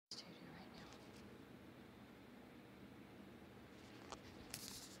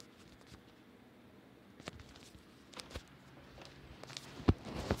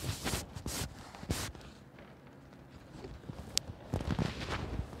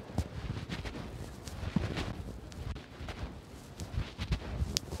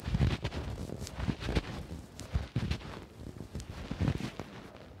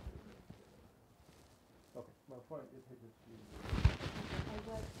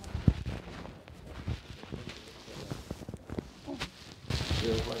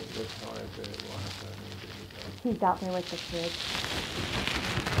Your point was how I say it will have to have anything. He's out there with the kids.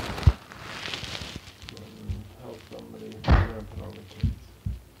 Tell somebody who's going to put on the kids.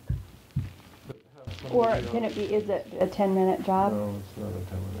 Or can it be, is it a 10-minute job? No, it's not a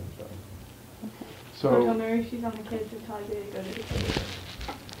 10-minute job. Okay. So tell Mary she's on the kids and tell you to go to the kids.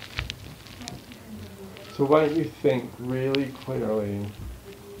 So why don't you think really clearly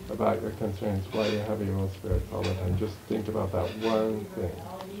about your concerns, why you have evil spirits all the time. Just think about that one thing.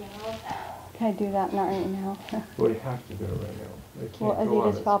 Can I do that? Not right now. Well, you have to do it right now. It can't Well, as go he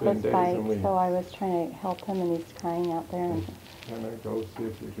on. just fell off It's his been days and bike, weeks. so I was trying to help him, and he's crying out there. And Can I go see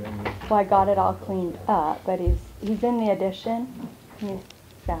if you can? well, I got it all cleaned up, but he's in the addition. And he's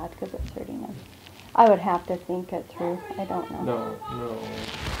sad because it's hurting him. I would have to think it through. I don't know. No.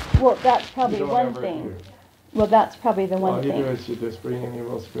 Well, that's probably You don't one ever thing. do. Well, that's probably the one All you thing. do is you just bring in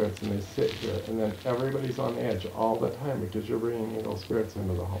evil spirits and they sit here, and then everybody's on edge all the time because you're bringing evil spirits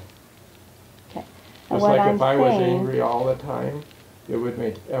into the home. Okay. And Just what like I'm if I was saying, angry all the time, it would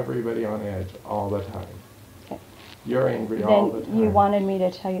make everybody on edge all the time. okay. You're angry all the Then time. you wanted me to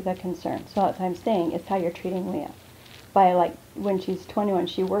tell you the concern. So what I'm saying is how you're treating Leah. By like when she's 21,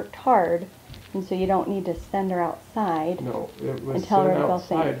 she worked hard, and so you don't need to send her outside. No, it was and tell her sent to go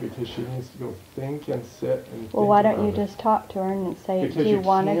outside think. because she needs to go think and sit and think Well, why don't about you it. just talk to her and say, Because do you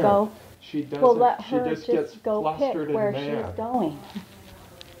want to can't. go? She doesn't. Well, let she her just gets just go flustered pick where and mad. she's going.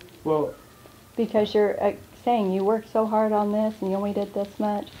 Well, Because you're saying you worked so hard on this and you only did this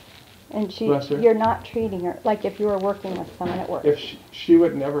much. And Bless her. you're not treating her like if you were working with someone at work. if she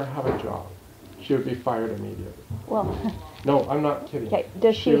would never have a job, she would be fired immediately. Well, No, I'm not kidding. okay,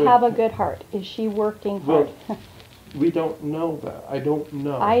 does she would- have a good heart? Is she working hard? Well, we don't know that. I don't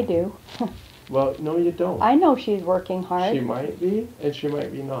know. I do. Well, no, you don't. I know she's working hard. She might be, and she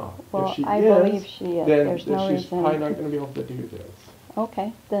might be not. Well, if she I is, believe she is. then There's no she's reason. probably not going to be able to do this.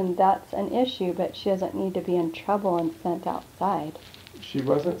 Okay, then that's an issue, but she doesn't need to be in trouble and sent outside. She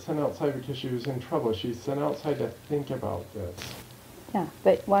wasn't sent outside because she was in trouble. She's sent outside to think about this. Yeah,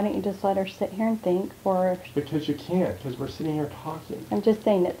 but why don't you just let her sit here and think for... Because you can't, because we're sitting here talking. I'm just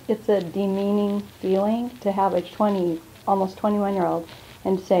saying that it's a demeaning feeling to have a almost 21-year-old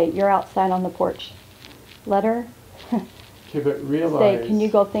and say, you're outside on the porch. Let her Okay, but realize... say, can you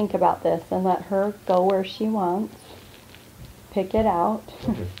go think about this, and let her go where she wants, pick it out.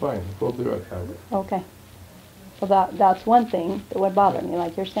 Okay, fine. We'll do it that way. Okay. Well, that's one thing that would bother me,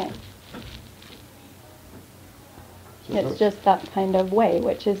 like you're saying. So It's just that kind of way,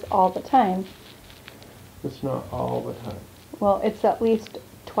 which is all the time. It's not all the time. Well, it's at least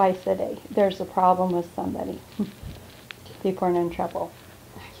twice a day. There's a problem with somebody. People are in trouble.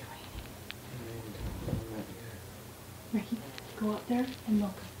 Ricky, go up there and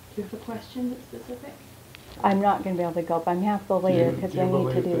look. Do you have a question that's specific? I'm not going to be able to go, but I'm half go later because I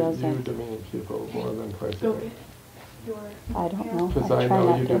need to do those Do you things. demean people more than twice a Go day? get your... I don't know. Because I I try know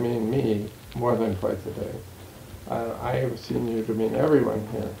not you to. demean me more than twice a day. I have seen you demean everyone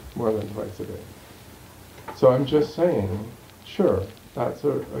here more than twice a day. So I'm just saying, sure, that's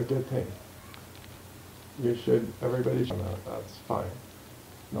a good thing. You should, everybody should know that. That's fine.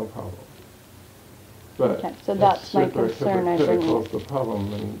 No problem. But Okay, so that's my super concern, I hypocritical bring is the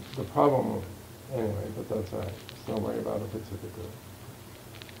problem, and the problem, anyway, but that's all right. Just don't worry about it if it's hypocritical.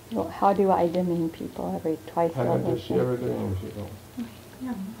 Well, how do I demean people twice Hannah, a does she day? ever demean people?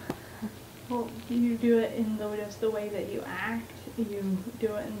 Yeah. Well, you do it in the way that you act. You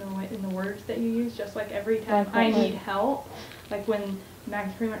do it in the words that you use. Just like every time Like I what need word? help, like when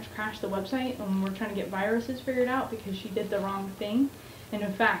Max pretty much crashed the website and we're trying to get viruses figured out because she did the wrong thing. And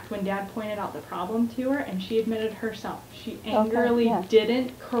in fact, when Dad pointed out the problem to her and she admitted herself, she angrily yeah.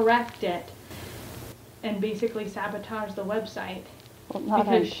 didn't correct it and basically sabotaged the website. Well, not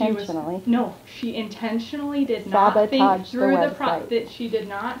Because intentionally. she intentionally did not think Sabotage the through the website. that she did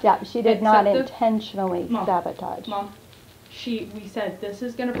not. Yeah, she did not accept the- intentionally Mom, sabotage. Mom, we said, this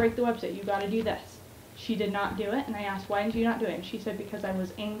is going to break the website. You got to do this. She did not do it, and I asked, why did you not do it? And she said, because I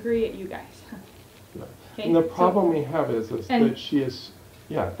was angry at you guys. No. Okay, And the so- problem we have is and- that she is,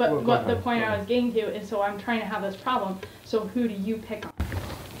 yeah. But well, go what the ahead, point go I ahead. was getting to is, so I'm trying to have this problem. So who do you pick on?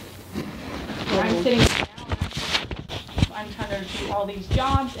 I'm sitting here now, I'm trying to do all these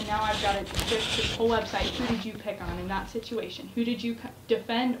jobs, and now I've got to fix this whole website. Who did you pick on in that situation? Who did you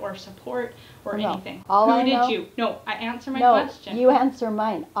defend or support or No. anything? All Who I did know- you? No, I answer my No, question. you answer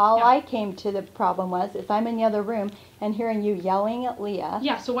mine. All Yeah. I came to the problem was, if I'm in the other room and hearing you yelling at Leah,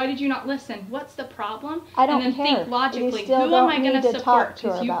 Yeah, so why did you not listen? What's the problem? I don't and then care. think logically, You still who am don't I going need to to support? talk to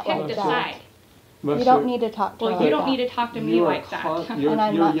her Because you about picked like a that. side. You don't need to talk to her Well, like you don't that. need to talk to me You are like that. You're, And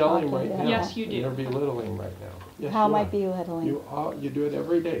I'm you're not yelling talking right to now. you. Yes, you do. You're belittling right now. Yes, How you am I are. belittling? You do it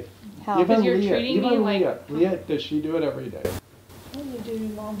every day. How? Even Because you're Leah, treating me even like- Leah, does she do it every day? What do you do,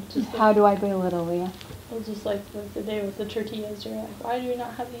 Mom? Just How do I belittle Leah? Well, just like the day with the tortillas, you're like, why do you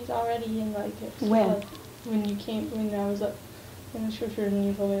not have these already? And like, it's When? Like, when I was up in the scripture and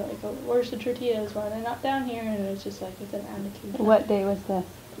you told me like, oh, where's the tortillas? Why are they not down here? And it's just like, it's an attitude. What day was this?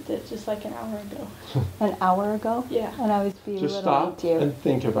 It's just like an hour ago. An hour ago? Yeah. And I was belittling Just stop you. and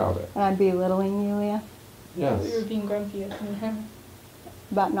think about it. And I'm belittling you, Leah, Yes. You were being grumpy at me, huh?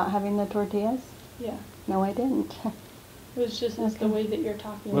 about not having the tortillas? Yeah. No, I didn't. It was just it's the Okay. way that you're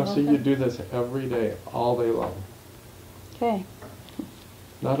talking Well, about so them. you do this every day, all day long. Okay.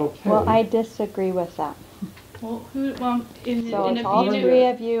 Not okay. Well, I disagree with that. Well, in So in it's a all in a- three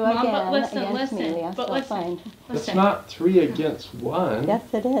of you Mom, again but listen, against listen, me, Leah. but So listen, fine. It's listen. not 3 against 1. Yes,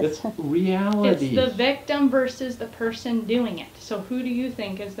 it is. It's reality. It's the victim versus the person doing it. So who do you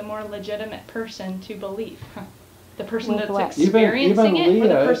think is the more legitimate person to believe? The person With that's what? experiencing it, or the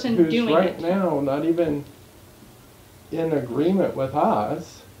Leah, person who's doing right it? now not even in agreement with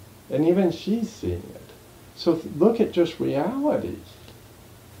us, and even she's seeing it. So look at just reality.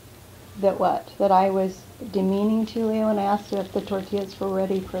 That what? That I was demeaning to Leah when I asked her if the tortillas were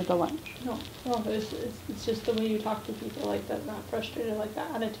ready for the lunch. No, it's just the way you talk to people like that, not frustrated, like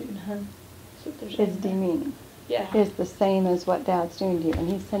that attitude, huh? That's what they're It's saying there. demeaning. Yeah. It's the same as what Dad's doing to you, and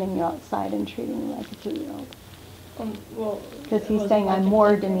he's sending you outside and treating you like a 2-year-old. Well, Because it he's wasn't saying like I'm a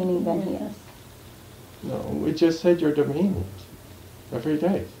more thing. demeaning than he Yeah. is. No, we just said you're demeaning every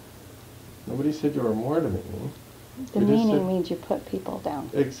day. Nobody said you were more demeaning. We just Demeaning said- means you put people down.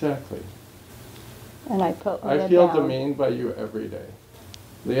 Exactly. And I put Leah I feel down. demeaned by you every day.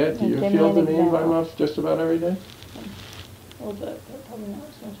 Leah, do And you give me feel an demeaned by example. Muff just about every day? A little bit, but probably not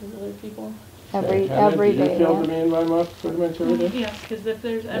as much as other people. Every Hannah, every do you day. feel Leah. demeaned by Muff pretty much every day? Yes, because if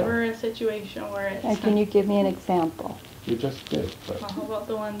there's ever a situation where it's... And can you give me an example? You just did, but Well, how about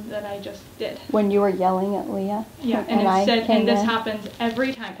the one that I just did? When you were yelling at Leah? Yeah, and and I instead, came and this in, happens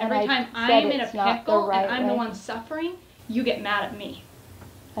every time. and Every I time said I'm in a it's not the pickle right and I'm the way. one suffering, you get mad at me.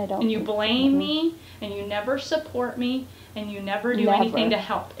 I don't. And you think- blame mhm. me, and you never support me, and you never do Never. anything to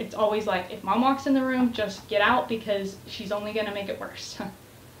help. It's always like, if Mom walks in the room, just get out because she's only going to make it worse.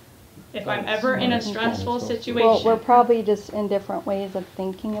 If I'm That's ever in a not- stressful that's not- situation. Well, we're probably just in different ways of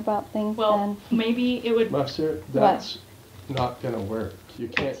thinking about things Well, then. maybe it would... Muff, sir, that's not gonna work. You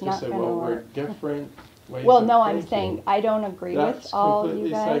can't It's just not say, gonna well, we're work. different ways Well, of no, I'm thinking. saying I don't agree with That's all you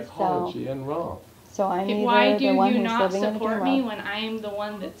completely guys, psychology and wrong. so I'm Okay, why either do the one you who's not living in a support dream me world. when I'm the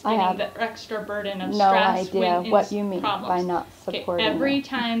one that's I getting have the extra burden of no stress idea when what it's you mean by problems? not Okay, supporting every me.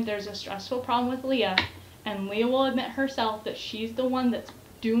 time there's a stressful problem with Leah, and Leah will admit herself that she's the one that's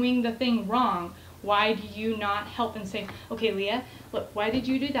doing the thing wrong, why do you not help and say, okay, Leah, look, why did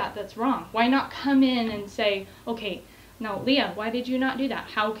you do that? That's wrong. Why not come in and say, okay, now, Leah, why did you not do that?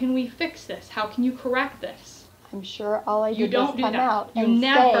 How can we fix this? How can you correct this? I'm sure all I You did don't was do come that. out You and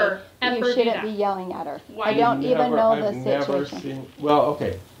never, say ever you do shouldn't that. be yelling at her. Why I you don't even know the I've never situation. seen, well,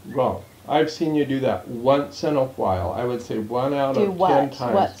 okay, wrong. I've seen you do that once in a while. I would say 1 out Do of 10 what?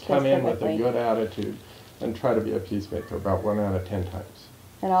 times. What Come in with a specifically? good attitude and try to be a peacemaker about 1 out of 10 times.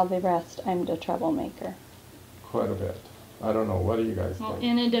 And all the rest, I'm the troublemaker. Quite a bit. I don't know, what do you guys Well, think?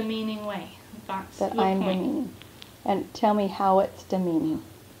 in a demeaning way. That's That the I'm point. demeaning. And tell me how it's demeaning.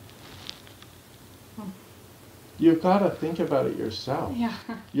 You've got to think about it yourself. Yeah.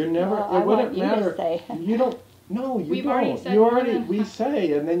 You're never, Well, I it wouldn't want you to matter. say. You don't, no, you We've don't. already said You more already, than- we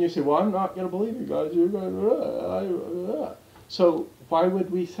say, and then you say, well, I'm not going to believe you guys. You're going to, so why would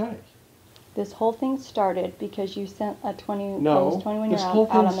we say? This whole thing started because you sent a 20, No, almost 21 year this old whole out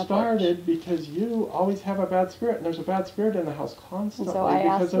thing on the porch. started because you always have a bad spirit, and there's a bad spirit in the house And constantly so I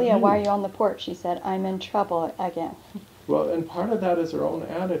because asked of Leah, you. why are you on the porch? She said, I'm in trouble again. Well, and part of that is her own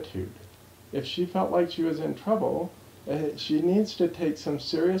attitude. If she felt like she was in trouble, she needs to take some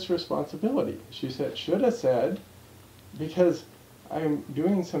serious responsibility. She said, should have said, because I'm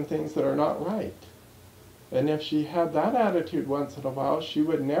doing some things that are not right. And if she had that attitude once in a while, she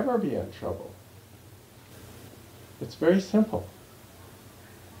would never be in trouble. It's very simple.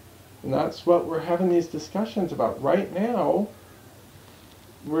 And that's what we're having these discussions about. Right now,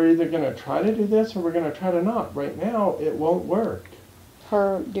 we're either going to try to do this or we're going to try to not. Right now, it won't work.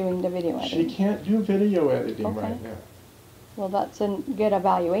 Her doing the video She editing. can't do video editing Okay. right now. Well, that's a good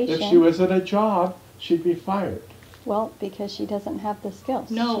evaluation. If she was at a job, she'd be fired. Well, because she doesn't have the skills.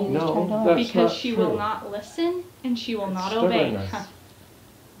 No. She's No, trying to learn. that's Because not she true. will not listen and she will It's not obey. stubbornness.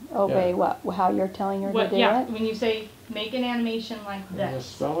 Obey yeah. what? How you're telling her What, to do yeah, it? when you say make an animation like And you this.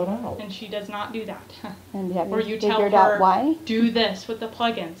 spell it out. And she does not do that. And have Or you you tell figured her, out why? do this with the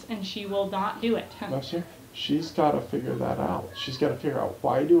plugins, and she will not do it. No, sir. She's got to figure that out. She's got to figure out,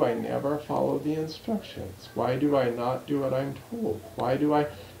 why do I never follow the instructions? Why do I not do what I'm told? Why do I...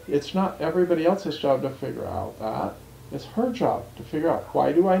 It's not everybody else's job to figure out that. It's her job to figure out,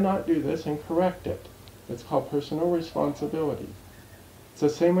 why do I not do this, and correct it. It's called personal responsibility. It's the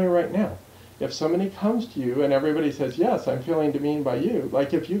same way right now. If somebody comes to you and everybody says, yes, I'm feeling demeaned by you,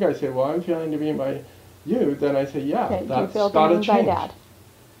 like if you guys say, well, I'm feeling demeaned by you, then I say, yeah, Okay, do you that's feel got to demeaned by change. Dad?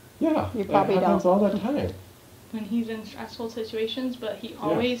 Yeah, You probably it happens don't. all the time. When he's in stressful situations, but he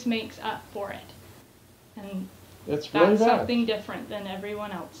always makes up for it. And It's really that's bad. something different than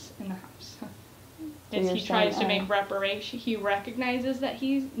everyone else in the house. Is you're he tries to saying, make reparation. He recognizes that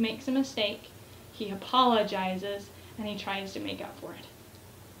he makes a mistake, he apologizes, and he tries to make up for it.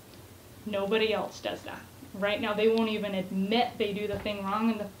 Nobody else does that. Right now, they won't even admit they do the thing wrong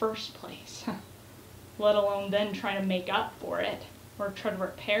in the first place, let alone then try to make up for it, or try to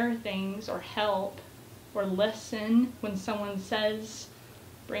repair things, or help, or listen when someone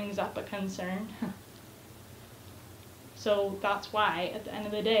brings up a concern. So that's why, at the end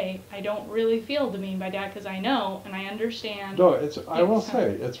of the day, I don't really feel demeaned by Dad, because I know and I understand. No, I will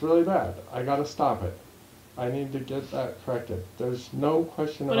say, it's really bad. I got to stop it. I need to get that corrected. There's no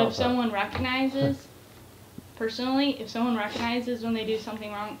question But about if that. someone recognizes, personally, if someone recognizes when they do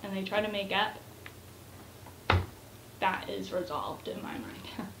something wrong and they try to make up, that is resolved in my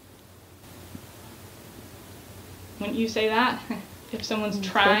mind. Wouldn't you say that? If someone's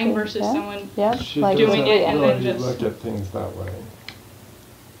trying versus yeah. someone Yeah, She like doing it and doesn't then really just... look at things that way.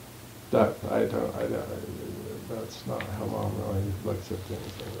 That's not how Mom really looks at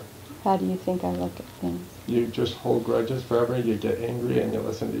things. Either. How do you think I look at things? You just hold grudges forever, you get angry, and you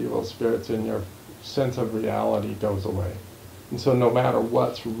listen to evil spirits, and your sense of reality goes away. And so no matter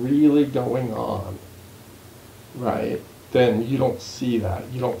what's really going on, right, then you don't see that.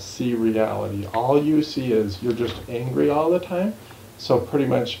 You don't see reality. All you see is you're just angry all the time. So pretty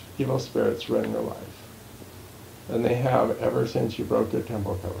much evil spirits run your life. And they have ever since you broke your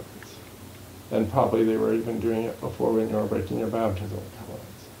temple covenants. And probably they were even doing it before when you were breaking your baptismal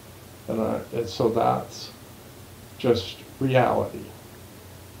covenants. And so that's just reality.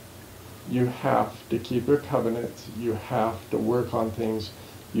 You have to keep your covenants. You have to work on things.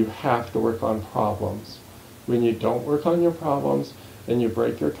 You have to work on problems. When you don't work on your problems and you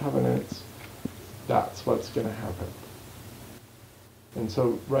break your covenants, that's what's going to happen. And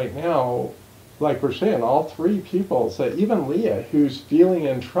so right now, like we're saying, all three people say, even Leah, who's feeling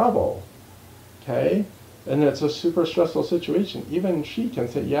in trouble, okay, and it's a super stressful situation, even she can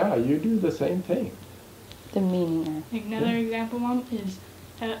say, yeah, you do the same thing. Demeaning her. Another example, Mom, is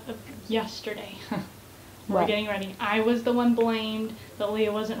yesterday. We're What? getting ready. I was the one blamed that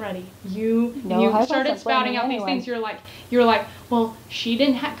Leah wasn't ready. You I started wasn't spouting blaming out anyone. these things. You're like, well, she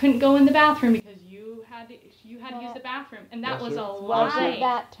couldn't go in the bathroom because you had to use the bathroom, and that Yes, was sir. a Wasn't lie.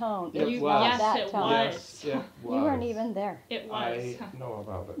 that tone? It It's was. not Yes, that it tone. was. Yes, it was. You weren't even there. It was. I know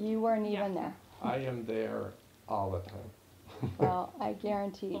about it. You weren't Yeah. even there. I am there all the time. Well, I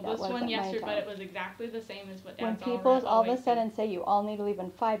guarantee Well, that this wasn't one my yesterday, tone. but it was exactly the same as what When Dad's people all of a always sudden say you all need to leave in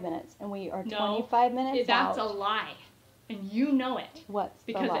 5 minutes, and we are No, 25 minutes that's out. a lie, and you know it. What's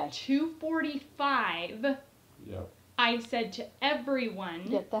the Because lie? at 2:45, Yep. I said to everyone,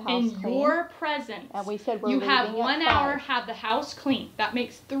 Get the house in clean. your presence, And we said we're you have leaving at 1 hour, 5. have the house clean. That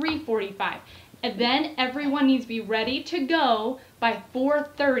makes 3:45. And then everyone needs to be ready to go by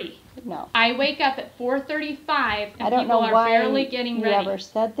 4:30. No. I wake up at 4:35 and I don't know people are why barely getting you ready. ever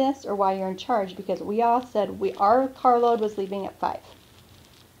said this or why you're in charge, because we all said our carload was leaving at 5.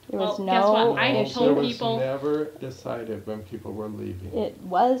 There was Well, guess what? no I No, issue. told it people- was never decided when people were leaving. It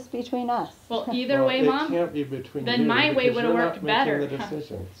was between us. Well, either Well, way, it Mom, can't be between then you my way because would have you're worked not making better. the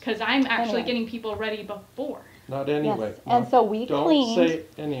decisions. because I'm actually Anyway. getting people ready before. Not anyway. Yes, and so we Don't cleaned. say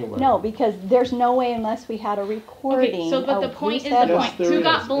anyway. No, because there's no way unless we had a recording. Okay, so but the of point who is said the Yes, point. there Who is.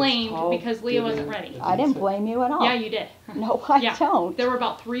 got It's blamed called because Leah wasn't giving ready? it- I didn't blame you at all. Yeah, you did. No, I Yeah. don't. There were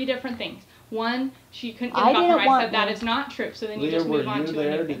about 3 different things. One, she couldn't get I in the bathroom. didn't I want said that them- is not true. So then you Leah, just were move on you to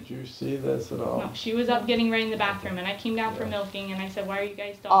there? anything. Did you see this at all? No, she was up getting ready in the bathroom, and I came down for milking, and I said, "Why are you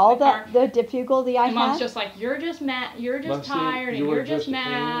guys still All in my car?" the difficulty I And Mom's had. just like, "You're just mad. You're just Must be- tired, and you were you're just just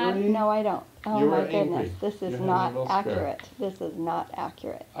mad." angry? No, I don't. Oh You my were goodness, angry. this You is had an not evil spirit. accurate. This is not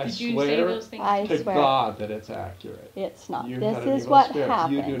accurate. I Did you swear say those things? I to swear. God that it's accurate. It's not. You This had an is evil what spirit.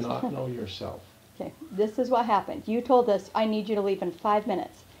 happened. You do not know yourself. Okay, this is what happened. You told us I need you to leave in 5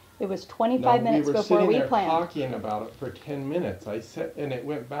 minutes. It was 25 minutes we were before sitting we there planned. talking about it for 10 minutes. I said, and it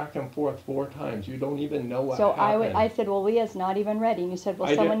went back and forth 4 times. You don't even know what So happened. I said, well, Leah's not even ready. And you said, well,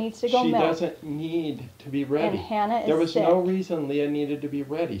 I someone did- needs to go She milk. doesn't need to be ready. And Hannah is There was sick. no reason Leah needed to be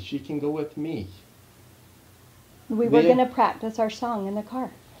ready. She can go with me. We were Leah- going to practice our song in the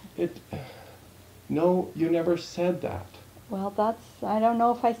car. No, you never said that. Well, I don't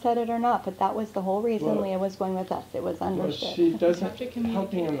know if I said it or not, but that was the whole reason Well- Leah was going with us. It was Well, understood. she doesn't, have to communicate.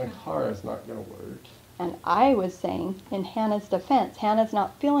 helping in the car is not going to work. And I was saying, in Hannah's defense, Hannah's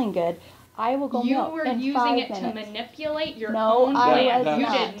not feeling good. I will go You milk were in using 5 it to minutes. manipulate your No, own I plan. was You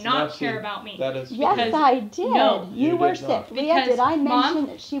not. did not Nancy, care about me. that is Yes, Because- I did. No, you you were did sick. not. Leah, did Because, I mention Mom,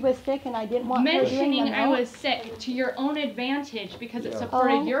 that she was sick and I didn't want her doing Mentioning the I milk? was sick to your own advantage because it Yeah.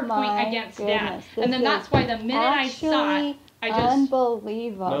 supported Oh your point my against goodness. Dad. This And then is that's why the minute I saw it, I just,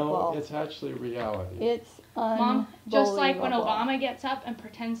 unbelievable. No, it's actually reality. It's Mom, just like when unbelievable. Obama gets up and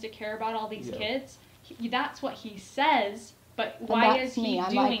pretends to care about all these Yeah. kids, that's what he says, but And why that's is he me.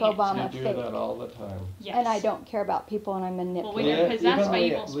 I'm doing like Obama. it? You do fake. that all the time. Yes. And I don't care about people and I manipulate. Well, when you're Leah, possessed even by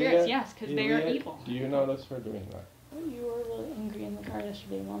Leah- evil spirits, Leah- yes, because they are Leah, evil. Do you notice her doing that? You were really angry in the car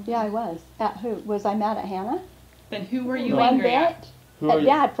yesterday, Mom. Yeah, I was. At who? Was I mad at Hannah? Then who were you No. One angry bit. at? Who are At you-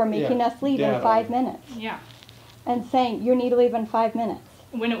 Dad for making yeah, us leave in Dad. 5 minutes. Yeah. And saying, you need to leave in 5 minutes.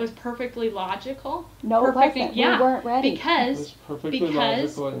 When it was perfectly logical. No, it perfect, wasn't. Yeah, We weren't ready. It Because was perfectly because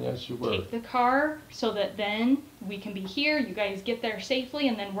logical, and yes, you were. take the car so that then we can be here, you guys get there safely,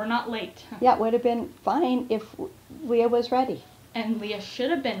 and then we're not late. Yeah, it would have been fine if Leah was ready. And Leah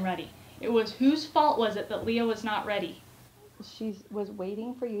should have been ready. It was whose fault was it that Leah was not ready? She was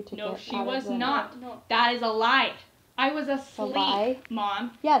waiting for you to No, get she out was of the... not. No. That is a lie. I was asleep, lie?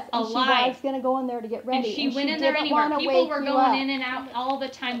 Mom. Yes, A and she lie. was going to go in there to get And ready. she went in there didn't anywhere. wanna People wake were you going up. in and out all the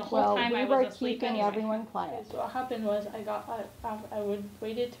time. The whole Well, time we I were was asleep keeping anyway. everyone quiet. Okay, so what happened was I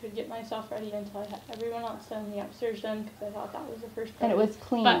waited to get myself ready until I had everyone else done the upstairs done because I thought that was the first And it priority. was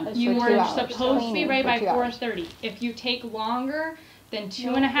clean But for you 2 were hours. supposed to be Cleaning ready for by 2 hours. 4:30. If you take longer than two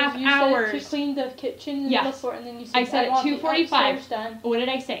No, and a half 'cause you said hours, to clean the kitchen and Yes. before, and then you said I said at want the 2:45. upstairs done. what did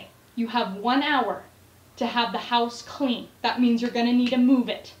I say? You have 1 hour to have the house clean. That means you're going to need to move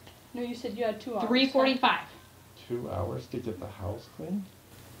it. No, you said you had 2 hours. 3:45. 2 hours to get the house clean?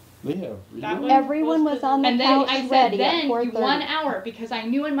 Leah, That really? was- Everyone was on the And then couch I said, ready then at you 4:30. 1 hour because I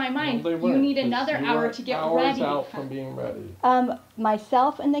knew in my mind No, they you weren't, need 'cause another you hour were to get hours ready. out from being ready.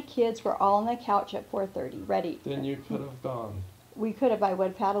 Myself and the kids were all on the couch at 4:30, ready. Then you could have gone. We could have. I would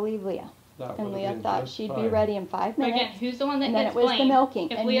have had to leave Leah. That And would Leah have been thought just she'd be fine. ready in 5 But again, minutes. who's the one that And then gets it was the blamed milking,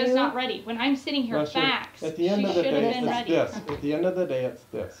 if and Leah's you- not ready? When I'm sitting here, That's right. facts. At the end she of the should have day, been it's ready. this. At the end of the day, it's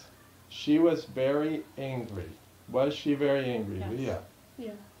this. She was very angry. Was she very angry, Yes. Leah?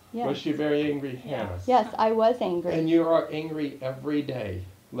 Yeah. Yes. Was she very angry, Hannah? Yes, I was angry. And you are angry every day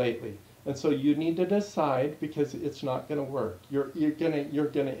lately. And so you need to decide, because it's not going to work. You're gonna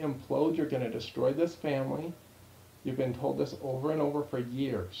implode. You're gonna destroy this family. You've been told this over and over for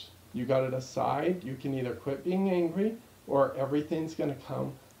years. You got to decide. You can either quit being angry, or everything's going to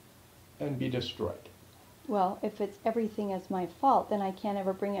come and be destroyed. Well, if it's everything is my fault, then I can't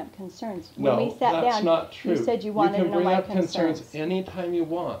ever bring up concerns. When we No, sat that's down, not true. you said you wanted to know can my bring up concerns concerns. anytime you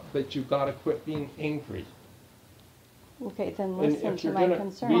want, but you got to quit being angry. Okay, then And listen if to you're my gonna-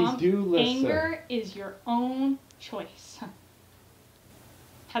 concerns. we Mom, do listen. anger is your own choice.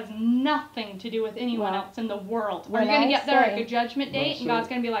 Has nothing to do with anyone Well, else in the world. Are when you going I to get there say- at a judgment date and Well, God's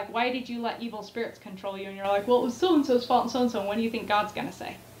going to be like, why did you let evil spirits control you? And you're like, well, it was so-and-so's fault and so-and-so. And what do you think God's going to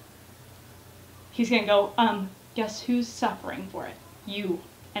say? He's going to go, guess who's suffering for it? You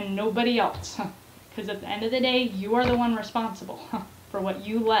and nobody else. Because at the end of the day, you are the one responsible for what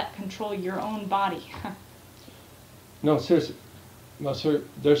you let control your own body. No, seriously. No, sir,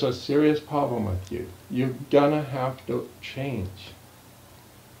 there's a serious problem with you. You're gonna have to change.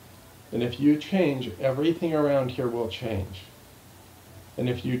 And if you change, everything around here will change. And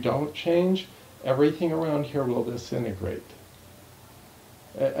if you don't change, everything around here will disintegrate.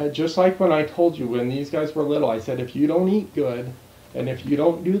 Just like when I told you when these guys were little, I said if you don't eat good and if you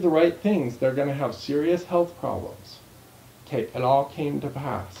don't do the right things, they're going to have serious health problems. Okay, it all came to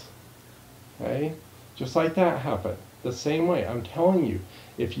pass. Okay? Just like that happened. The same way, I'm telling you,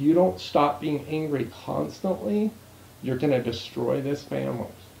 if you don't stop being angry constantly, you're going to destroy this family.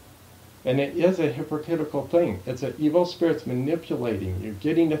 And it is a hypocritical thing. It's an evil spirit's manipulating you,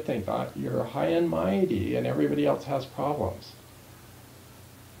 getting to think you're high and mighty and everybody else has problems.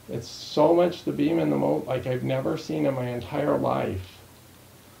 It's so much the beam and the mote like I've never seen in my entire life.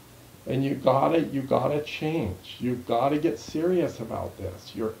 And you gotta change. You gotta get serious about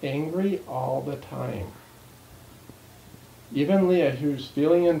this. You're angry all the time. Even Leah, who's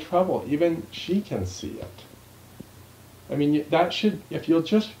feeling in trouble, even she can see it. I mean, that should, if you'll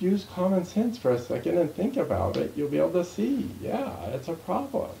just use common sense for a second and think about it, you'll be able to see, yeah, it's a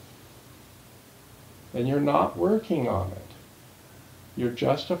problem. And you're not working on it. You're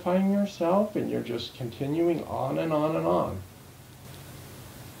justifying yourself and you're just continuing on and on and on.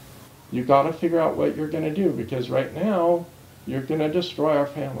 You got to figure out what you're going to do, because right now you're going to destroy our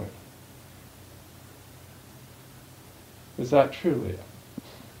family. Is that true, Leah?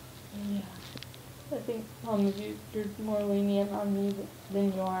 Yeah. I think you're more lenient on me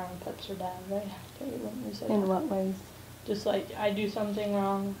than you are on Peps or Dad, right? When you said In that. what ways? Just like I do something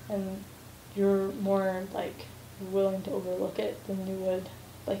wrong and you're more like willing to overlook it than you would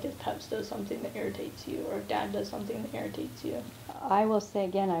like if Peps does something that irritates you or Dad does something that irritates you. I will say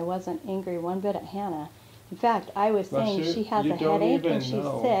again, I wasn't angry one bit at Hannah. In fact, I was saying Lester, she has you a don't headache even and she's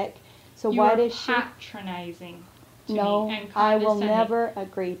know. sick. So You why are does she? patronizing to No, me and I will condescending. never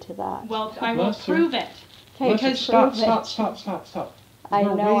agree to that. Well, I will Lester, prove it. Okay, Listen, prove stop. I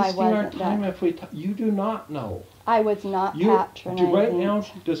We're know I wasting our wasn't time that. if we you do not know. I was not You patronizing. right now,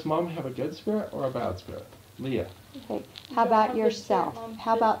 does Mom have a good spirit or a bad spirit? Leah. Okay. You How don't about have good yourself? spirit, Mom,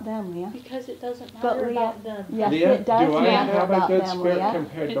 How about them, Leah? Because it doesn't But matter Leah, about them. yes, Leah, it does do I matter have about a good them, spirit Leah,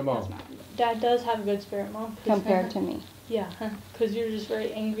 compared It to does Mom? matter. Dad does have a good spirit, Mom. compared to me. Yeah, because you're just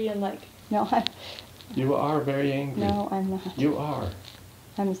very angry and like, No, You are very angry. no, I'm not. You are.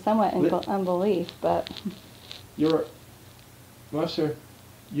 I'm somewhat in unbelief, but You're, Lester,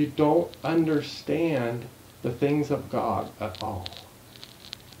 you don't understand the things of God at all.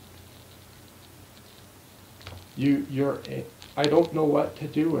 I don't know what to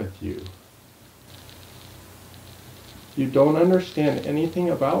do with you. You don't understand anything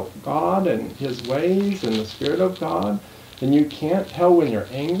about God and His ways and the Spirit of God, and you can't tell when you're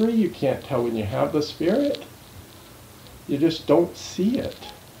angry, you can't tell when you have the Spirit. You just don't see it.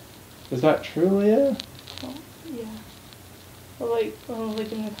 Is that true, Leah? well, yeah. Well,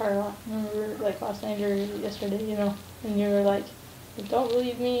 like in the car, remember, like last night or yesterday, you know, and you were like, don't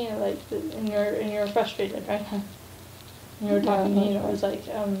believe me, and like, and you're frustrated, right? And you were talking to me, and it was like,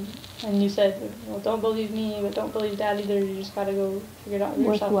 and you said, well, don't believe me, but don't believe Dad either. You just gotta go figure it out with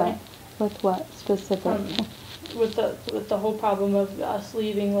yourself, what? right? With what specific? With the whole problem of us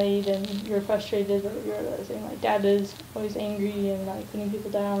leaving late, and you're frustrated that you're saying like Dad is always angry and like putting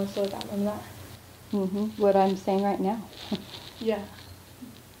people down and stuff like that. Remember that? What I'm saying right now. Yeah.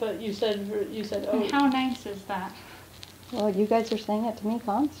 But you said oh. And how nice is that? Well, you guys are saying it to me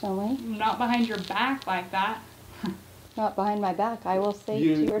constantly. Not behind your back like that. Not behind my back. I will say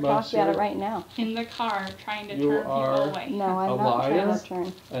You to you, we're must talking about it hear- right now. In the car, trying to You turn people are away. No, I'm a not trying liar to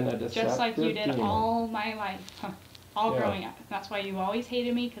turn. and a deceptive Just like you did demon. all my life. All Yeah. growing up. That's why you always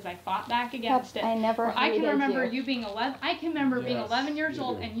hated me, because I fought back against it. I never Or I can hated remember you. you being 11. I can remember being Yes, 11 years you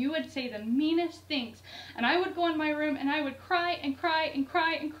old, do. and you would say the meanest things, and I would go in my room and I would cry and cry and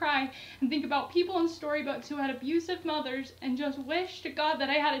cry and cry and think about people in storybooks who had abusive mothers and just wish to God that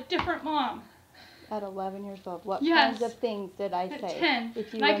I had a different mom. At 11 years old, what Yes. kinds of things did I At say? 10.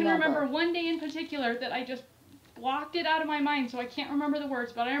 If you And I can remember one day in particular that I just blocked it out of my mind, so I can't remember the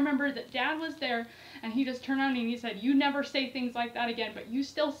words, but I remember that Dad was there, and he just turned on me and he said, you never say things like that again, but you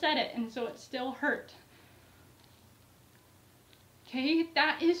still said it, and so it still hurt. Okay?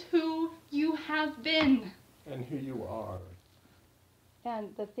 That is who you have been. And who you are.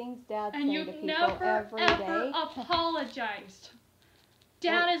 And the things Dad And say you've to people never, every ever day. apologized.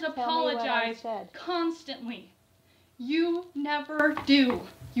 Dad has Tell me what I apologized said. constantly. You never do.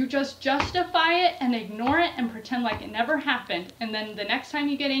 You just justify it and ignore it and pretend like it never happened. And then the next time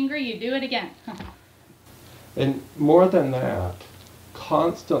you get angry, you do it again. And more than that,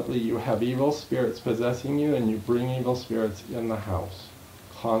 constantly you have evil spirits possessing you, and you bring evil spirits in the house.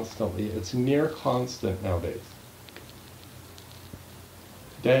 Constantly. It's near constant nowadays.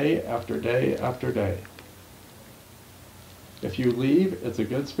 Day after day after day. If you leave, it's a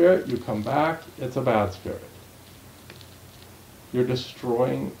good spirit. You come back, it's a bad spirit. You're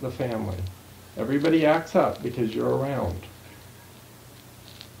destroying the family. Everybody acts up because you're around.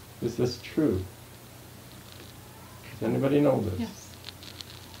 Is this true? Does anybody know this? Yes.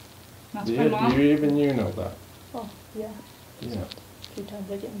 That's Do my mom. you even you know that? Oh, yeah. Yeah. A few times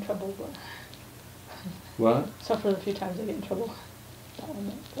I get in trouble, but What? except for the few times I get in trouble. That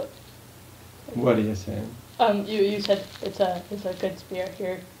one, but What are you saying? you said it's a good spirit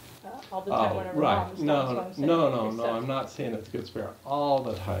here all the time whenever right. Mom's No, done, so I'm saying no. except- I'm not saying it's good spirit all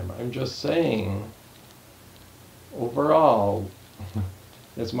the time. I'm just saying, overall,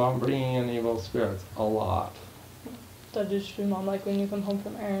 is Mom bringing in evil spirits? A lot. That is true, Mom. Like when you come home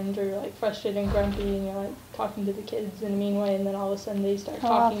from errands or like frustrated and grumpy and you're like talking to the kids in a mean way and then all of a sudden they start How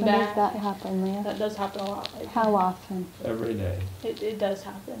talking often back. does that happen, Leah? That does happen a lot. Like, How often? Every day. It does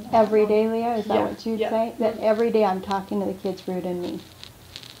happen. Every day, Leah? Is that Yeah, what you'd yeah. say? That every day I'm talking to the kids rude and mean.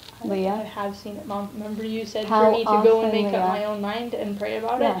 I Leah? have seen it, Mom. Remember you said How for me to go and often, make up Leah? my own mind and pray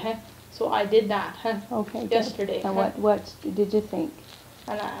about Yeah. it? Huh? So I did that Okay, good. yesterday. And huh? what did you think?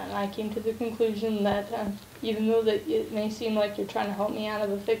 And I came to the conclusion that even though that it may seem like you're trying to help me out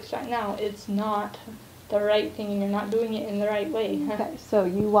of a fix right now, it's not the right thing and you're not doing it in the right way. huh? Okay, so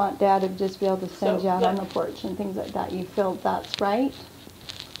you want Dad to just be able to send So, you out on the that- porch and things like that. You feel that's right?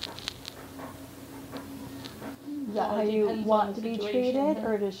 Is that Well, how it you depends on want the to be situation, treated? huh?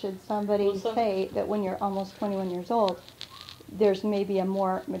 Or should somebody Well, some- say that when you're almost 21 years old, there's maybe a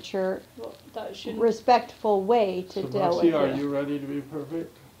more mature, Well, that shouldn't. respectful way to So deal Marcy, with are you? you ready to be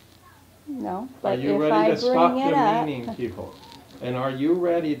perfect? No, Are but you if ready I to stop bring it up, demeaning people? And are you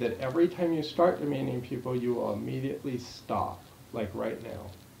ready that every time you start demeaning people, you will immediately stop, like right now?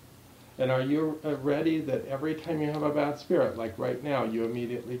 And are you ready that every time you have a bad spirit, like right now, you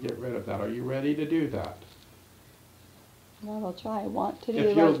immediately get rid of that? Are you ready to do that? well, I'll try. I want to do If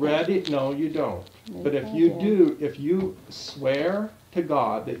the you're right thing. ready, no, you don't. But Yes, if I you do. do, if you swear to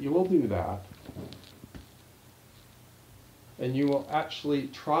God that you will do that, and you will actually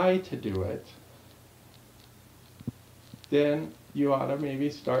try to do it, then you ought to maybe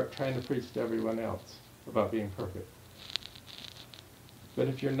start trying to preach to everyone else about being perfect. But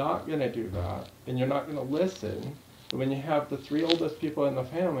if you're not going to do that, and you're not going to listen, and when you have the three oldest people in the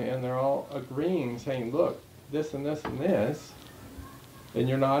family, and they're all agreeing, saying, look, this and this and this, and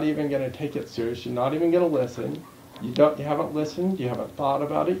you're not even going to take it serious, you're not even going to listen, you haven't listened, you haven't thought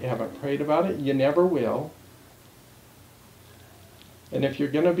about it, you haven't prayed about it, you never will. And if you're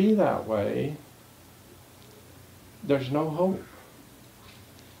going to be that way, there's no hope.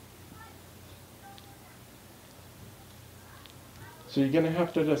 So you're going to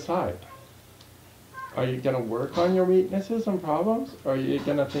have to decide. Are you going to work on your weaknesses and problems? Or are you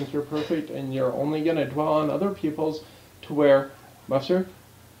going to think you're perfect and you're only going to dwell on other people's to where, Buster,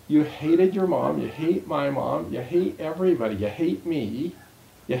 you hated your mom, you hate my mom, you hate everybody, you hate me,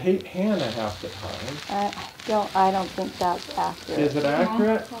 you hate Hannah half the time. I don't think that's accurate. Is it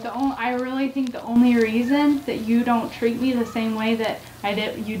accurate? I really think the only reason that you don't treat me the same way that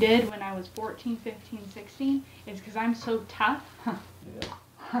you did when I was 14, 15, 16 is because I'm so tough.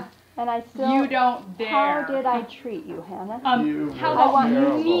 Yeah. And I still. You don't dare. How did I treat you, Hannah? You How were about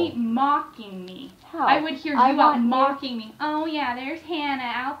terrible. me mocking me? How? I would hear you I out want you- mocking me. Oh yeah, there's Hannah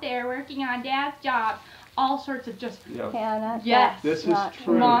out there working on Dad's job. All sorts of just. Yeah. Hannah, Yes. that's This is not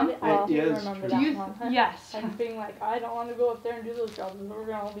true. Mom? It Well, is remember true. Do you? Mom. Yes. And being like, I don't want to go up there and do those jobs. We're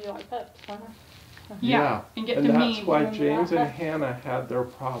gonna be like peps. Yeah. And get and demeaned. that's why Remember James that? and Hannah had their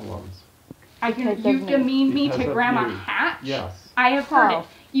problems. Because of You me. demeaned me Because to of Grandma you. Hatch. Yes. I have heard How? it.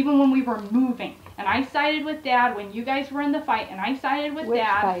 Even when we were moving, and I sided with Dad when you guys were in the fight, and I sided with Which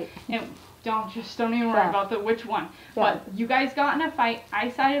Dad. fight? And don't even worry Yeah. about which one. Yeah. But you guys got in a fight. I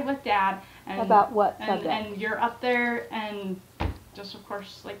sided with Dad. And, About what and, subject? And you're up there, and just of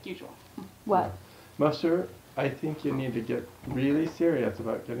course like usual. What? Buster, I think you need to get really serious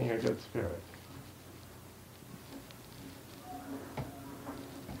about getting a good spirit.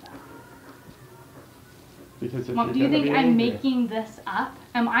 Because if Mom, you're do you gonna think be I'm angry- making this up?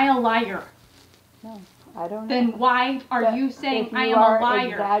 Am I a liar? No, I don't know. Then why are But you saying if I you am are a liar?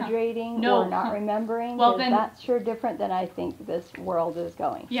 exaggerating No. or not remembering, Well, 'cause then- that's sure different than I think this world is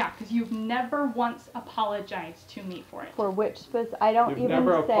going. Yeah, because you've never once apologized to me for it. For which I don't You've even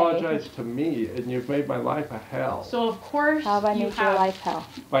never say. apologized to me, and you've made my life a hell. So of course How have I you made have. your life hell?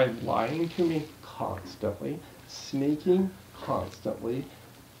 By lying to me constantly, sneaking constantly,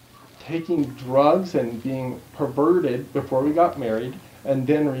 taking drugs and being perverted before we got married, and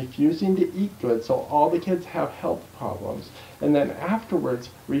then refusing to eat good, so all the kids have health problems, and then afterwards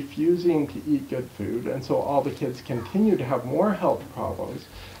refusing to eat good food, and so all the kids continue to have more health problems,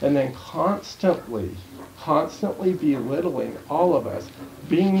 and then constantly belittling all of us,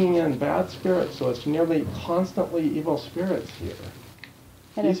 bringing in bad spirits, so it's nearly constantly evil spirits here.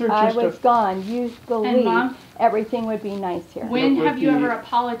 And These if are I just was gone, you believe Mom, everything would be nice here. when It would have you be ever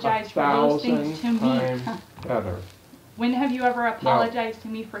apologized for those things to 1,000 me? times better. When have you ever apologized to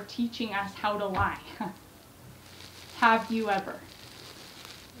me for teaching us how to lie? Have you ever?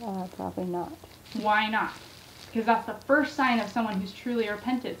 Probably not. Why not? Because that's the first sign of someone who's truly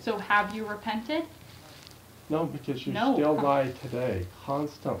repented. So have you repented? No, because you No. still lie today,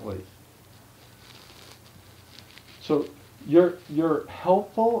 constantly. So you're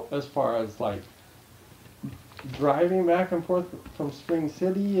helpful as far as like driving back and forth from Spring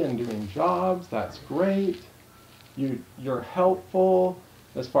City and doing jobs. That's great. You're helpful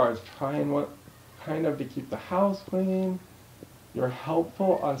as far as trying what kind of to keep the house clean. You're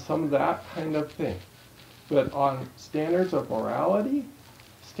helpful on some of that kind of thing. But on standards of morality,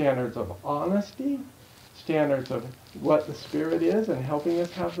 standards of honesty, standards of what the Spirit is and helping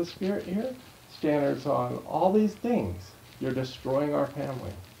us have the Spirit here, standards on all these things, you're destroying our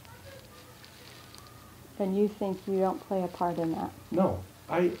family. And you think you don't play a part in that? No.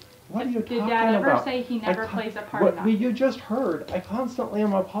 What are you talking about? Did Dad ever say he never plays a part in that? You just heard, I constantly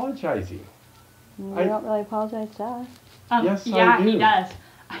am apologizing. You don't really apologize to us. Yes, yeah, I do. he does.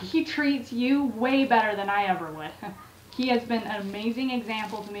 He treats you way better than I ever would. He has been an amazing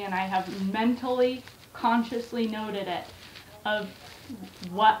example to me, and I have mentally, consciously noted it, of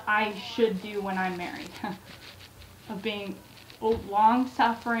what I should do when I'm married. Of being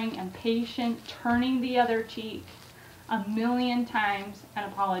long-suffering and patient, turning the other cheek 1,000,000 times and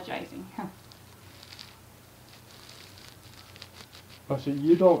apologizing. Oh, so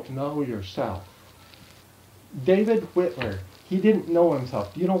you don't know yourself. David Whitler, he didn't know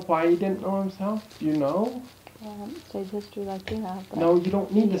himself. Do you know why he didn't know himself? Do you know? Well, I haven't studied history like you have. But No, you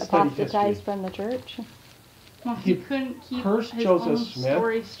don't need to study history. He apostatized from the church. Well, he couldn't keep cursed his Joseph own Smith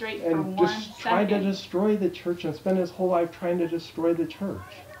story straight for and 1 just tried to second. destroy the church and spent his whole life trying to destroy the church.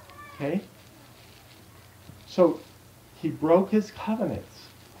 Okay? So he broke his covenants,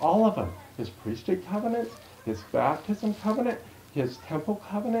 all of them. His priesthood covenants, his baptism covenant, his temple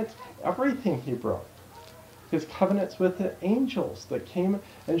covenants, everything he broke. His covenants with the angels that came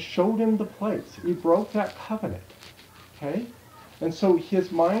and showed him the place. He broke that covenant. Okay? And so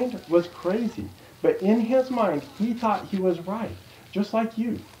his mind was crazy. But in his mind, he thought he was right. Just like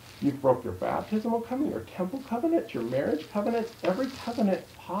you. You broke your baptismal covenant, your temple covenant, your marriage covenants, every covenant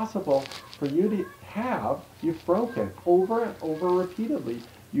possible for you to have, you've broken over and over repeatedly.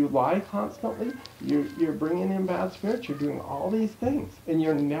 You lie constantly, you're bringing in bad spirits, you're doing all these things. And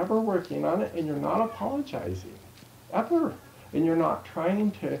you're never working on it, and you're not apologizing. Ever. And you're not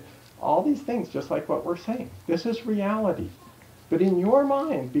trying to, all these things, just like what we're saying. This is reality. But in your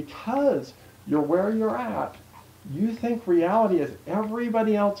mind, because you're where you're at, you think reality is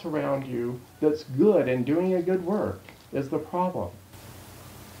everybody else around you that's good and doing a good work is the problem.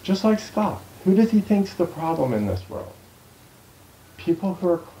 Just like Scott. Who does he think's the problem in this world? People who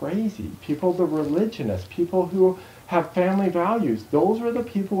are crazy, people the religionists, people who have family values. Those are the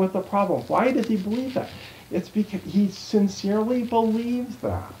people with the problem. Why does he believe that? It's because he sincerely believes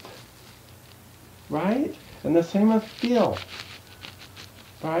that. Right? And the same with Phil.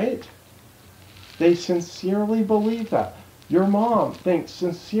 Right? They sincerely believe that. Your mom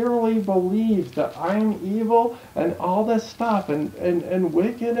sincerely believes that I'm evil and all this stuff and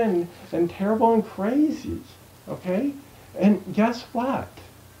wicked and terrible and crazy. Okay? And guess what?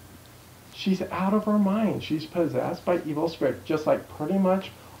 She's out of her mind. She's possessed by evil spirits, just like pretty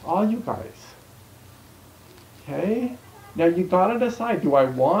much all you guys. Okay? Now you gotta decide, do I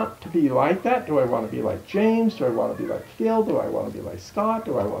want to be like that? Do I want to be like James? Do I want to be like Phil? Do I want to be like Scott?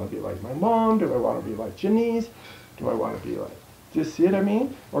 Do I want to be like my mom? Do I want to be like Janice? Do I want to be like, do you see what I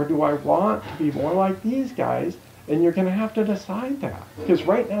mean? Or do I want to be more like these guys? And you're gonna have to decide that. Because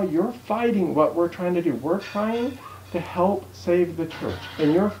right now you're fighting what we're trying to do. We're trying to help save the church.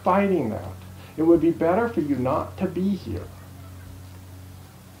 And you're fighting that. It would be better for you not to be here.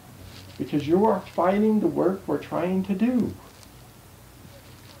 Because you are fighting the work we're trying to do.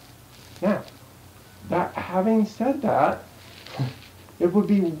 Now, having said that, it would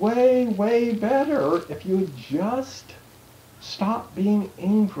be way, way better if you would just stop being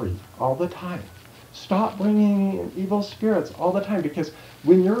angry all the time. Stop bringing in evil spirits all the time, because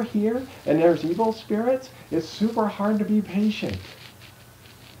when you're here and there's evil spirits, it's super hard to be patient.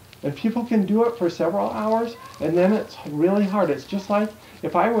 And people can do it for several hours, and then it's really hard. It's just like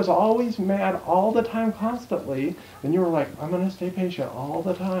if I was always mad all the time constantly, and you were like, I'm going to stay patient all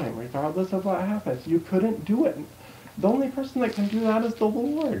the time, regardless of what happens. You couldn't do it. The only person that can do that is the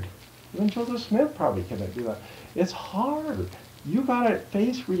Lord. Even Joseph Smith probably couldn't do that. It's hard. You got to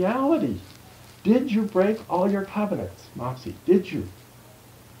face reality. Did you break all your covenants, Mopsy? Did you?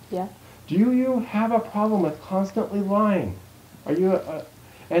 Yeah. Do you have a problem with constantly lying? Are you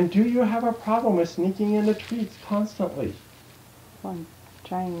and do you have a problem with sneaking into treats constantly? Well, I'm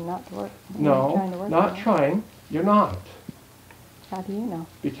trying not to work. No, trying to work not on it. trying. You're not. How do you know?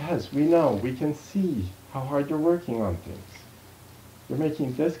 Because we know, we can see how hard you're working on things. You're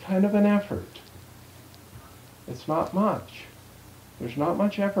making this kind of an effort. It's not much. There's not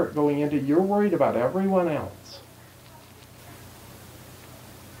much effort going into, you're worried about everyone else.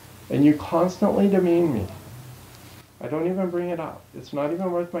 And you constantly demean me. I don't even bring it up. It's not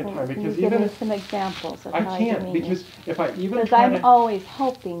even worth my time, Can you because give even me if some examples of I how I can't, demean you? because if I even Because try I'm to, always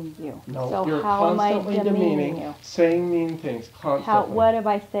helping you. no, So you're how am I constantly demeaning you? saying mean things constantly. How? What have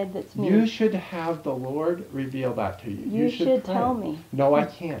I said that's mean? You should have the Lord reveal that to you. You should pray. tell me. No, I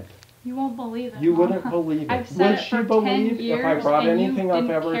can't. You won't believe it. You Mom. wouldn't believe it. I've said Would it she for believe 10 years, if I brought and anything you up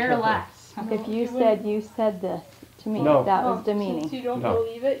didn't ever care to her? less. If No, you said this to me, No. that was Since demeaning. you don't No.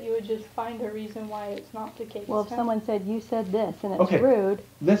 believe it, you would just find a reason why it's not the case. Well, if someone said you said this and it's Okay. rude,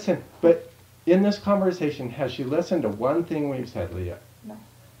 Listen, but in this conversation, has she listened to one thing we've said, Leah? No.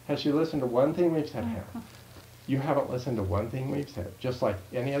 Has she listened to one thing we've said, Hannah? You haven't listened to one thing we've said, just like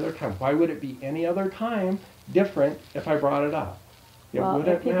any other time. Why would it be any other time different if I brought it up? It well,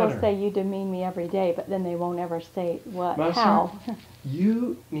 wouldn't if people matter. say you demean me every day, but then they won't ever say what, Master, how.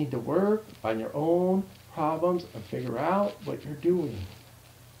 You need to work on your own problems and figure out what you're doing.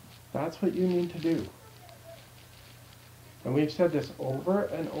 That's what you need to do. And we've said this over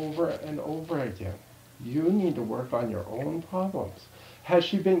and over and over again. You need to work on your own problems. Has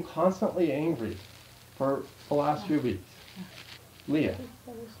she been constantly angry for the last few weeks? Leah,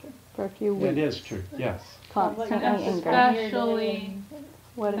 That is true. For a few weeks. it is true, yes. Constantly Like, angry. Especially,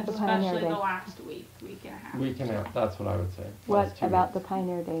 What is the Pioneer especially Day? the last week and a half. We can have, that's what I would say. What Last 2 about the weeks.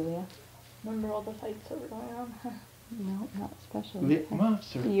 Pioneer Day, Leah? Remember all the fights that were going on? No, not especially.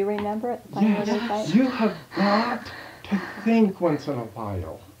 Master, Do you remember it, the Pioneer Day fight? yes, you have got to think once in a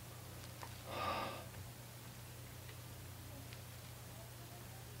while.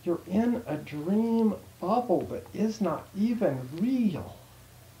 You're in a dream bubble that is not even real.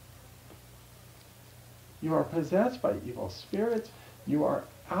 You are possessed by evil spirits. You are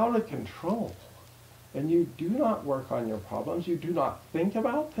out of control. And you do not work on your problems. You do not think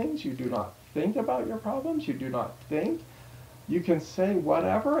about things. You do not think about your problems. You do not think. You can say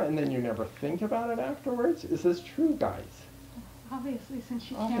whatever and then you never think about it afterwards. Is this true, guys? Obviously,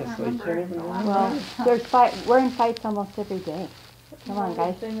 since you Obviously, can't remember. can't even the last remember. Well, time. we're in fights almost every day. Come on,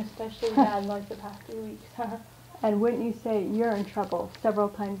 guys. It's been especially bad like the past 2 weeks. And wouldn't you say you're in trouble several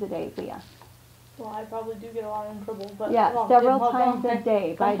times a day, Leah? Well, I probably do get a lot in trouble, but Yeah, well, several well, times a sometimes-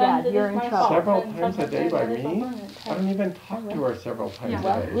 day by sometimes Dad, it you're is in my trouble. fault, Several and times a day sometimes by it is me? on it. I don't even talk to her several times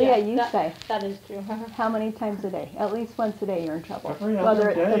Yeah. a day. Leah, you say. That is true. How many times a day? At least once a day you're in trouble. Every other Whether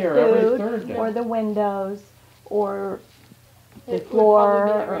it's day the or every food, third day. or the windows, or the It would floor.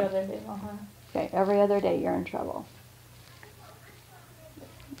 probably be every or- other day, Okay, every other day you're in trouble.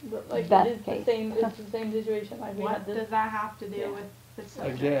 But like Best it is case. the same. It's the same situation. Like we What had this. does that have to do Yeah. with the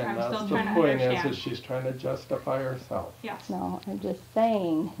subject? Again, I'm that's still the trying to point, understand. is she's trying to justify herself. Yes. No, I'm just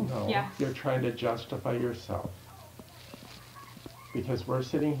saying. No, Yes. you're trying to justify yourself. Because we're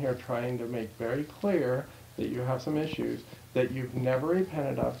sitting here trying to make very clear that you have some issues that you've never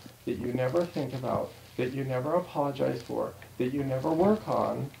repented of, that you never think about, that you never apologize for, that you never work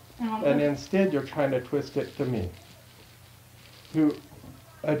on, and instead you're trying to twist it to me, who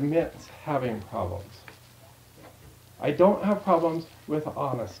admits having problems. I don't have problems with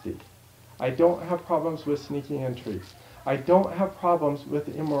honesty. I don't have problems with sneaking entries. I don't have problems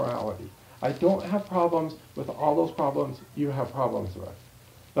with immorality. I don't have problems with all those problems you have problems with.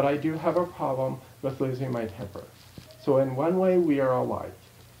 But I do have a problem with losing my temper. So in one way, we are alike.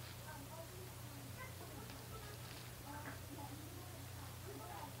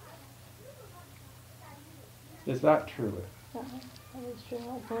 Is that true? Yeah, that is true.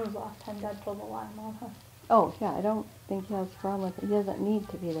 Like when was the last time Dad told a lie, Mom? Oh, yeah, I don't think he has a problem with it. He doesn't need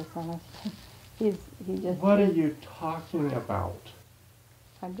to be dishonest. He just What are is. you talking about?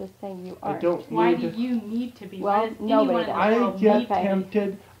 I'm just saying you I aren't. don't Why need do to. you need to be? Well, Why does nobody anyone in the does. I world get need to be?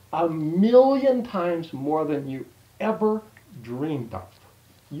 tempted 1,000,000 times more than you ever dreamed of.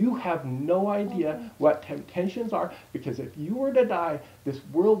 You have no idea what temptations are, because if you were to die, this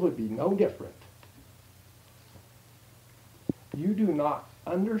world would be no different. You do not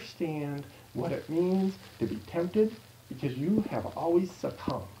understand what it means to be tempted, because you have always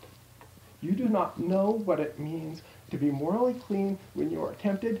succumbed. You do not know what it means to be morally clean when you are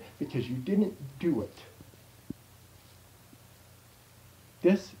tempted, because you didn't do it.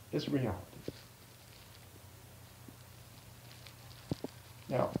 This is reality.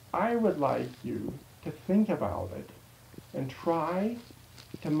 Now, I would like you to think about it and try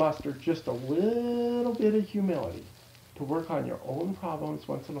to muster just a little bit of humility, to work on your own problems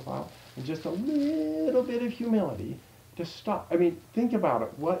once in a while, and just a little bit of humility to stop. I mean, think about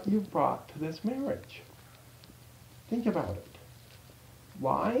it, what you've brought to this marriage. Think about it.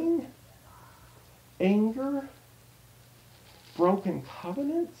 Lying, anger, broken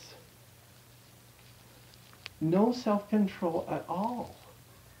covenants, no self-control at all.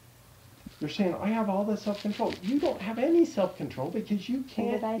 You're saying, I have all this self-control. You don't have any self-control because you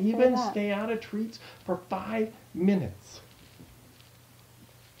When did I can't say even that? stay out of treats for 5 minutes.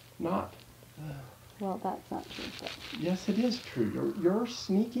 Not. Well, that's not true. But Yes, it is true. You're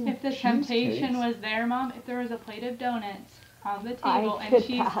sneaking If the temptation cheesecakes. was there, Mom, if there was a plate of donuts on the I table and could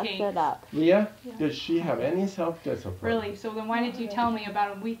pass cheesecake. it up. Leah, Yeah. does she have any self-discipline? Really? So then why did you tell me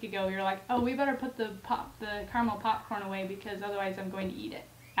about a week ago? You're like, oh, we better put the caramel popcorn away because otherwise I'm going to eat it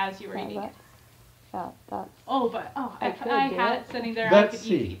as you were Yeah, eating it. that's I I could had do it it. sitting there. Let's I could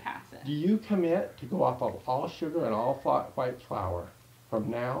see. easily pass it. Do you commit to go off of all sugar and all white flour from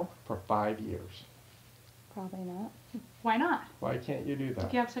now for 5 years? probably not. Why not? Why can't you do If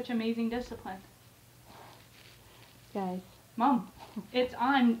that? you have such amazing discipline. Guys, Mom, it's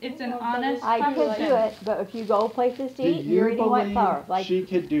an Well, honest I could question. do it, but if you go places to Do eat, you're you eating white believe flour. Like, she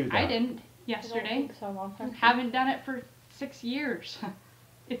could do that? I didn't I don't yesterday. think so, Mom. Haven't done it for 6 years.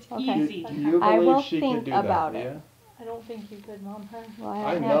 It's Okay. Do, easy. do you I will believe she think could do that, about it. Leah? I don't think you could, Mom. well, I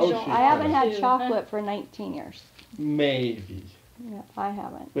haven't know had, she I haven't could. had Too. chocolate for 19 years. Maybe. No, I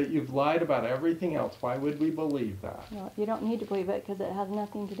haven't. But you've lied about everything else. Why would we believe that? No, you don't need to believe it because it has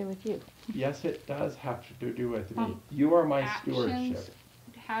nothing to do with you. Yes, it does have to do with me. Um, You are my Actions stewardship.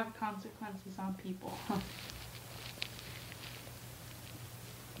 have consequences on people.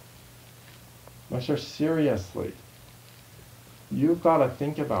 Mister, seriously. You've got to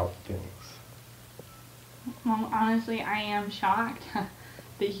think about things. Well, honestly, I am shocked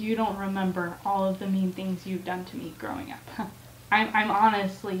that you don't remember all of the mean things you've done to me growing up. I'm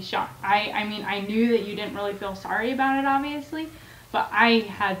honestly shocked. I mean, I knew that you didn't really feel sorry about it, obviously, but I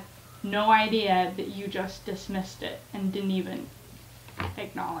had no idea that you just dismissed it and didn't even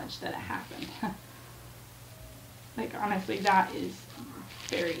acknowledge that it happened. Like, honestly, that is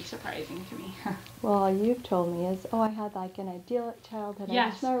very surprising to me. Well, all you've told me is, oh, I had like an idyllic childhood. I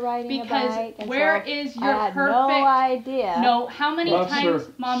Yes, was not riding a because bike. And where so is I your had perfect... no idea. No, how many Well, times,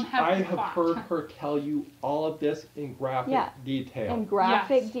 sir, Mom, have I you have fought? heard her tell you all of this in graphic Yeah. detail. In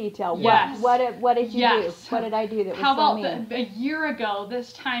graphic Yes. detail. Yes. What did you Yes. do? What did I do that was How so about mean? a year ago,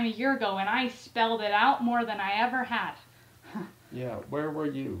 this time a year ago, and I spelled it out more than I ever had. Yeah, where were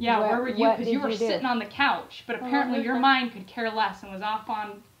you? Yeah, What- where were you? what Because you did were you do? sitting on the couch, but apparently your mind could care less and was off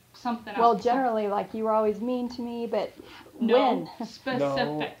on something Well, else. generally, like you were always mean to me, but no when? No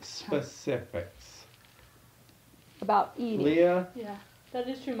specifics. specifics. About eating. Leah, Yeah, that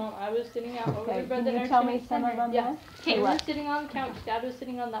is true, Mom. I was sitting out over Okay, by can the you air tell me conditioning some of center. them Yeah. then? Okay, I what? was sitting on the couch. Dad was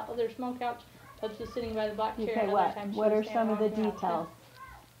sitting on that other small couch. Dad was sitting by the black chair. Okay, and what? other times she What was are some of the standing on details?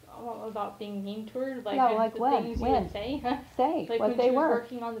 about being mean to her, like, Yeah, like the when? things you When? would say. Say Like what when they she was were.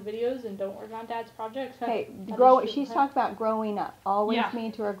 working on the videos and don't work on Dad's projects. Okay, That is true. she's talking about growing up. Always Yeah.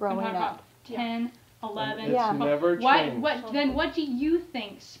 mean to her I'm growing talking up. about 10, 11. it's Yeah. never What? changed. What do you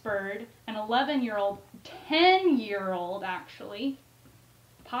think spurred an 11-year-old, 10-year-old actually,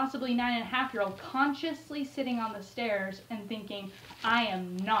 possibly 9.5-year-old, consciously sitting on the stairs and thinking, I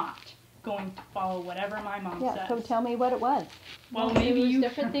am not going to follow whatever my mom Yeah, says. so tell me what it was. Well, It maybe was you.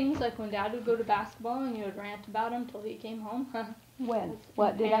 different things, like when Dad would go to basketball and you would rant about him till he came home. When?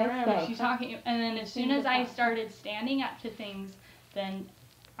 What did I Aaron, say? She's talking, and then as soon as I started standing up to things, then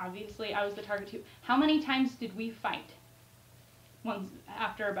obviously I was the target too. How many times did we fight? Once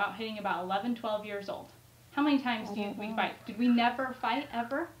after hitting about 11, 12 years old. How many times I did don't we know. fight? Did we never fight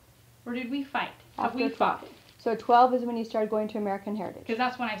ever, or did we fight? Have After we 12. fought? So 12 is when you started going to American Heritage. Because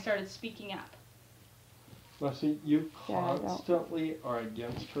that's when I started speaking up. Well, see, you Yeah, I don't. constantly are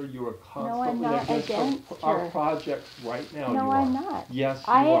against her. You are I'm constantly not against against our her. projects right now. No, you I'm are. not. Yes,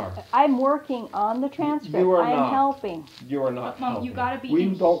 you are. I'm working on the transcript. You are I'm not. helping. You are not Mom, helping. you gotta be we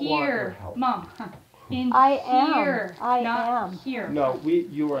in don't want your here. help. Mom, in I am. here. I not am. here. No,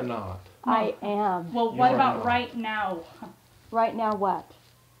 you are not. I am. Well, You what are about not. right now? Right now what?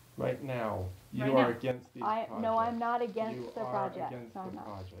 Right now, you Right are now. against these projects. No, I'm not against you the are project. against No, the I'm not.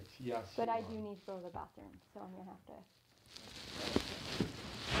 projects. Yes, But you I are. do need to go to the bathroom, so I'm going to have to.